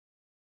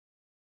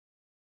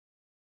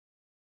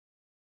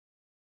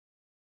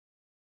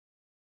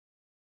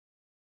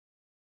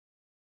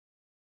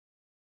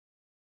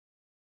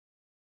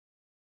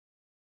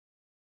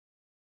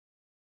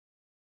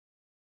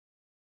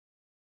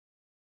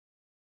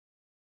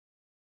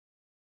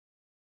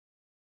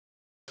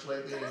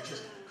lately, and he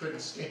just couldn't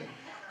stand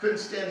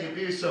the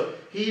abuse. So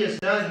he is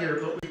not here,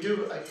 but we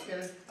do. I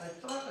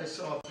thought I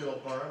saw Bill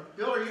Barham.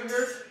 Bill, are you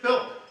here?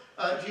 Bill,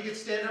 if you could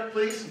stand up,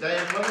 please. And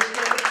Diane, let us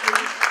stand up,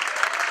 please.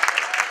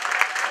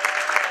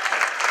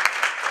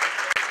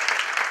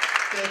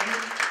 Thank you.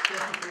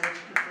 Thank you for what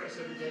you do for us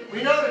every day.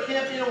 We know there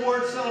can't be an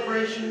award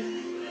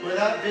celebration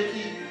without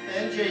Vicki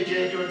and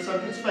JJ doing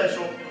something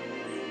special.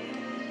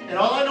 And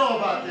all I know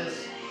about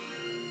this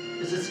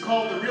is it's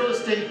called the Real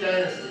Estate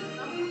Dynasty.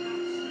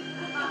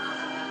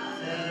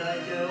 And I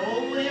can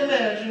only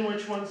imagine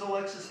which one's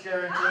Alexis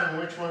Carrington and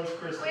which one's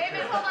Krista. Wait a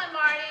minute, hold on,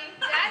 Marty.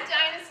 That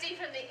dynasty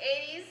from the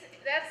 80s,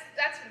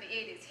 that's from the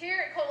 80s.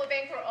 Here at Coldwell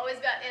Bank, we're always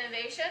about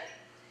innovation.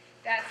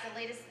 That's the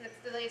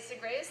latest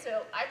and greatest.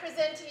 So I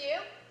present to you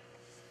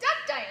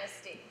Duck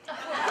Dynasty.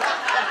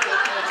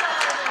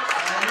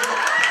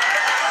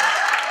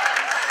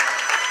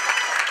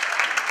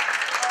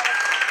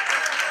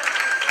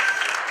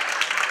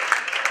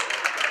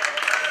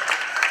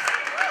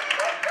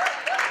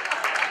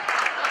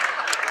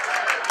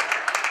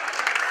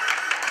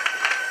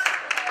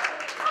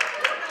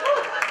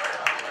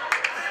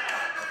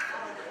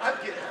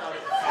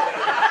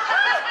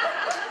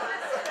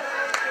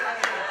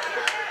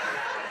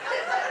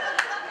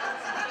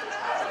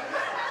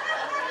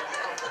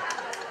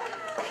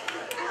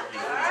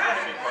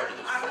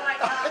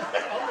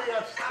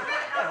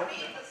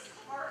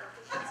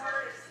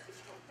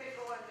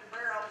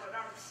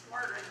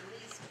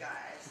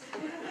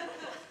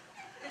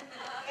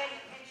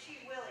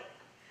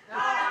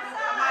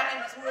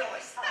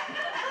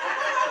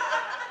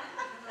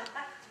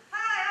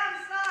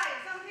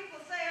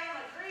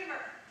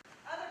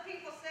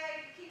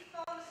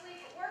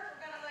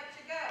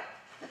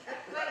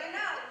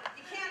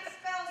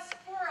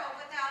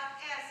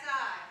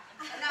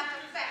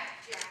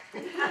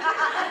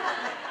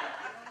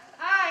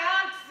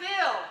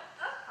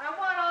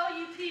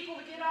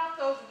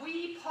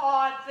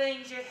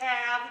 things you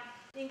have,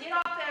 and get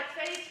off that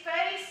face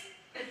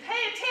and pay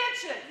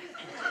attention.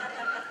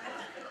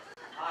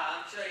 Hi,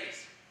 I'm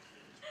Chase.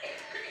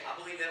 I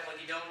believe that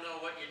when you don't know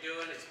what you're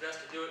doing, it's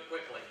best to do it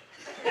quickly.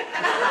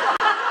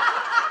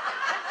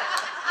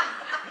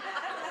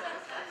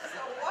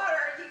 So what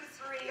are you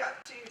three up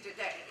to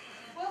today?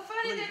 Well,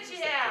 funny that you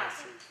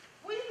ask.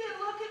 We've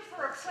been looking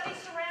for a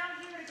place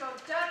around here to go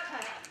duck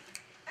hunting.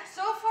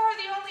 So far,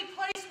 the only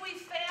place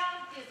we've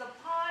found is a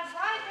pond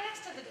right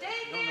next to the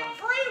dang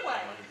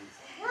freeway.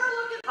 We're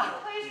looking for a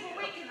place where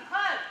we can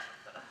hunt.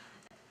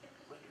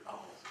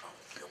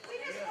 We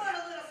just want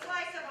a little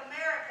slice of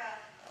America,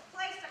 a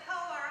place to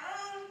call our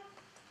own,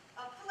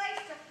 a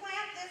place to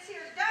plant this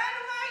here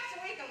dynamite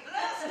so we can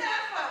blow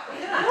stuff up.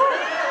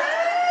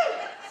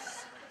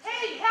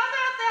 Hey, how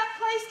about that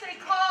place they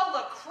call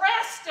La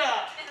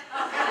Cresta?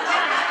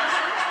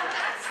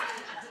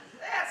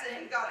 That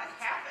ain't gonna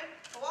happen.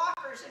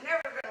 Walkers are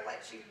never gonna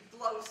let you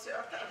blow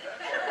stuff up.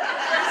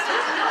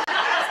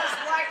 That's as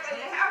likely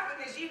to happen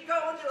as you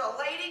going to a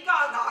Lady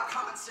Gaga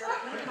concert.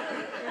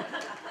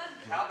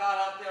 How about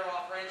out there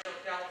off Rancho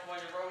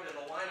California Road in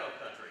the wino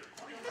country?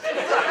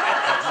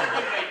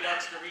 We made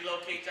ducks to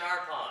relocate to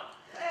our pond.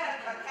 That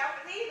ain't gonna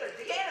happen either.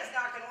 Deanna's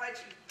not gonna let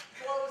you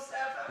blow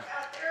stuff up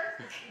out there.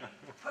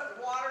 Put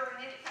water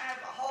in any kind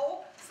of a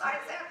hole.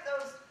 Besides that,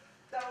 those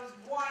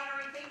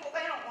winery people,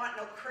 they don't want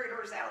no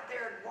critters out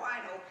there in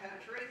wino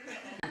country.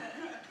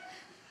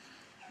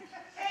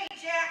 Hey,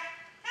 Jack,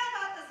 how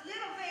about this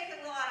little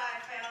vacant lot I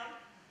found?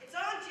 It's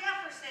on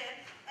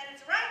Jefferson, and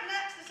it's right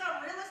next to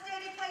some real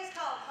estate place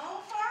called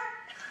Home Farm.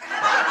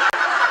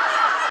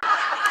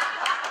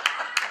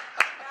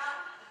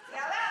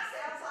 Now that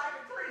sounds like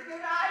a pretty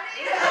good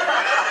idea.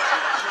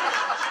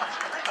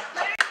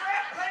 Let me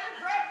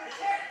grab the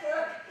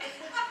checkbook.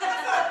 Let's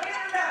go get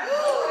it done,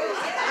 boys.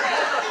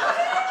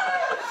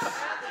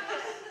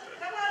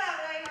 Come on out,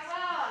 ladies.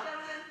 Come on.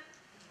 Gentlemen.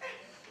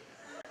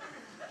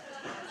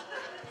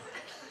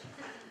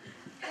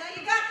 Now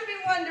you got to be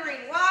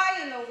wondering why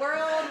in the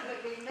world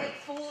would we make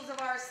fools of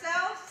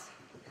ourselves?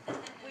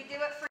 We do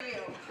it for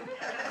you. We do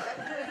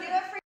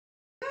it for you.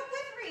 Do it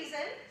with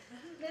reason.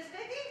 Miss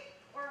Vicki?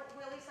 Or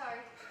Willie,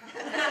 sorry.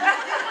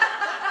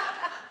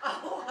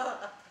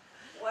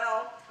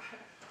 Well,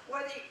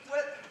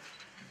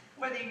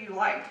 whether you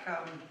like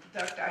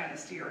Duck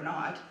Dynasty or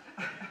not,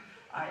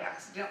 I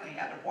accidentally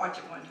had to watch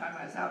it one time.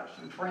 I was out at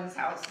some friend's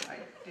house, and I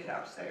did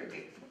have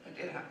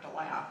to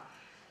laugh.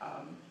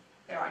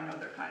 I know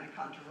they're kind of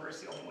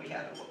controversial, and we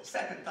had a little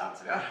second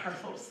thoughts about our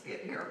little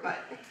skit here, but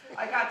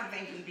I got to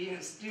thinking, being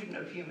a student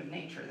of human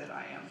nature that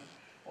I am,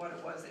 what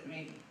it was that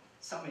made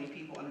so many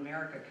people in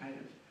America kind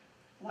of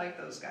like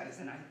those guys,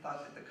 and I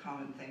thought that the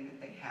common thing that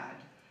they had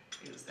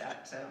is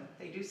that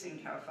they do seem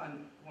to have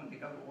fun when they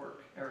go to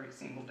work every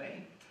single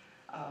day,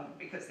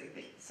 because it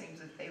seems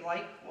that they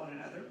like one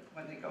another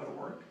when they go to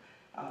work.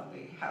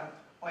 They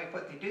like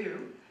what they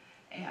do,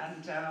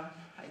 and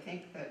I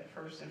think that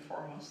first and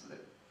foremost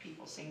that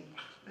people seem,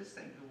 this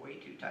thing is way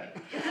too tight.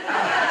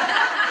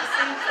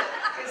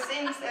 It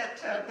seems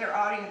that their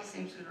audience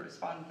seems to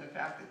respond to the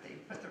fact that they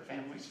put their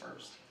families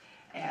first.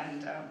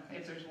 And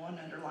if there's one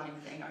underlying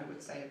thing I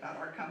would say about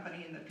our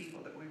company and the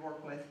people that we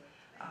work with,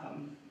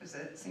 is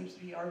that it seems to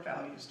be our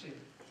values too.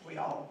 We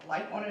all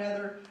like one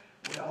another,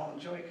 we all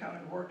enjoy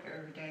coming to work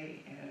every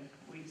day, and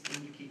we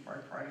seem to keep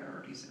our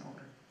priorities in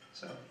order.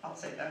 So I'll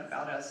say that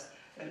about us.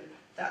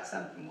 That's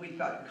something we've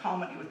got in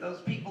common with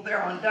those people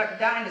there on Duck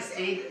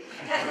Dynasty.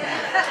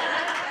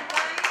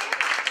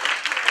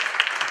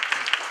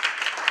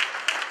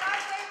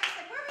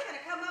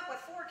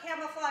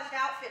 Camouflaged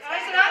outfits. I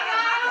said,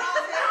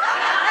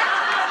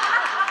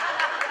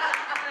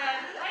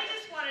 I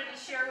just wanted to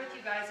share with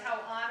you guys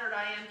how honored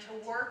I am to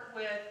work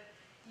with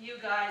you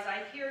guys.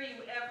 I hear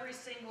you every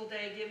single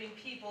day giving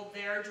people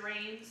their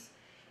dreams.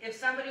 If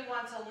somebody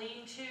wants a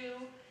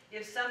lean-to,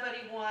 if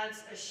somebody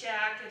wants a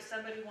shack, if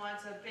somebody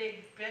wants a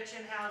big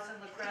bitchin' house in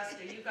La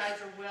Cresta, you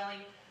guys are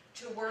willing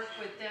to work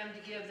with them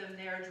to give them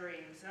their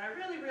dreams. And I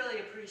really, really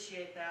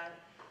appreciate that.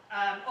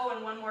 Oh,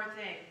 and one more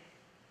thing.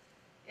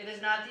 It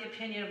is not the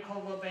opinion of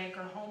Coldwell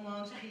Banker Home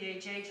Loans,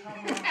 PHH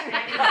Home Loans,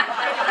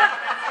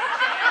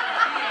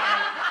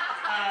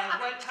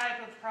 what type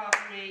of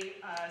property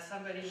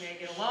somebody may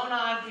get a loan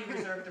on. We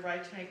reserve the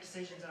right to make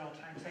decisions at all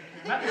times. Thank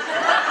you very much.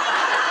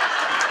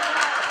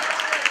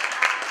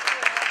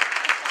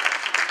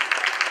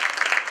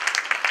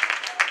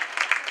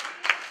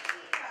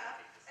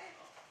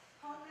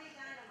 Homemade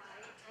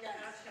dynamite.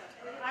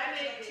 I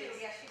made two.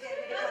 Yes, you did.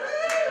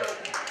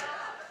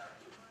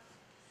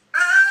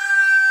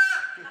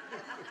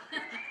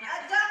 A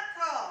duck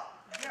call.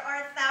 There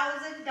are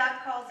 1,000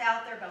 duck calls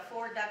out there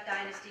before Duck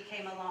Dynasty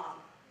came along.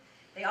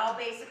 They all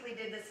basically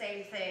did the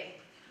same thing.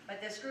 But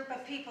this group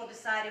of people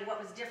decided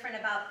what was different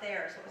about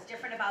theirs, what was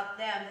different about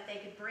them, that they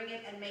could bring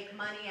it and make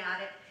money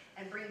at it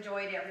and bring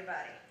joy to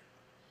everybody.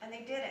 And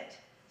they did it.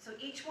 So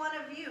each one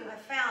of you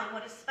have found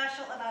what is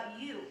special about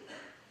you,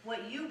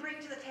 what you bring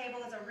to the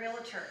table as a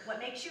realtor, what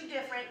makes you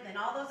different than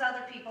all those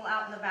other people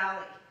out in the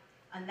valley.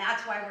 And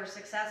that's why we're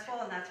successful,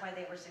 and that's why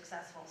they were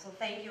successful. So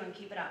thank you, and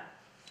keep it up.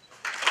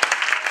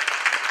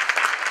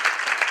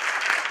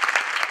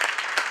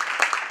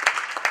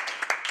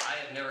 I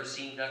have never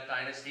seen Duck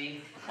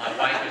Dynasty. My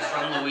wife is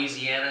from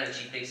Louisiana, and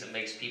she thinks it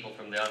makes people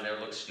from down there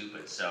look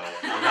stupid, so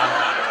I'm not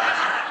allowed to watch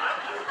it.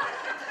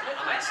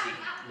 I might see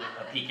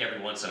a peek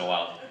every once in a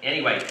while.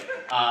 Anyway,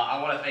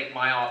 I want to thank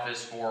my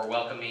office for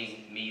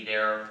welcoming me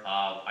there.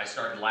 I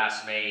started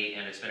last May,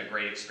 and it's been a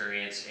great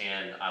experience,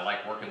 and I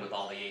like working with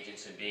all the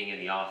agents and being in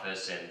the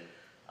office and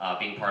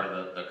being part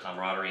of the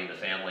camaraderie and the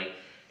family.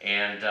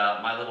 And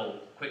my little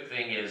quick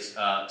thing is,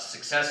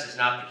 success is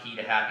not the key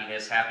to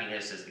happiness.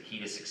 Happiness is the key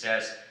to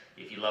success.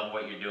 If you love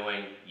what you're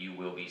doing, you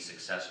will be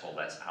successful.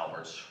 That's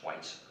Albert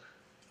Schweitzer.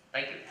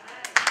 Thank you.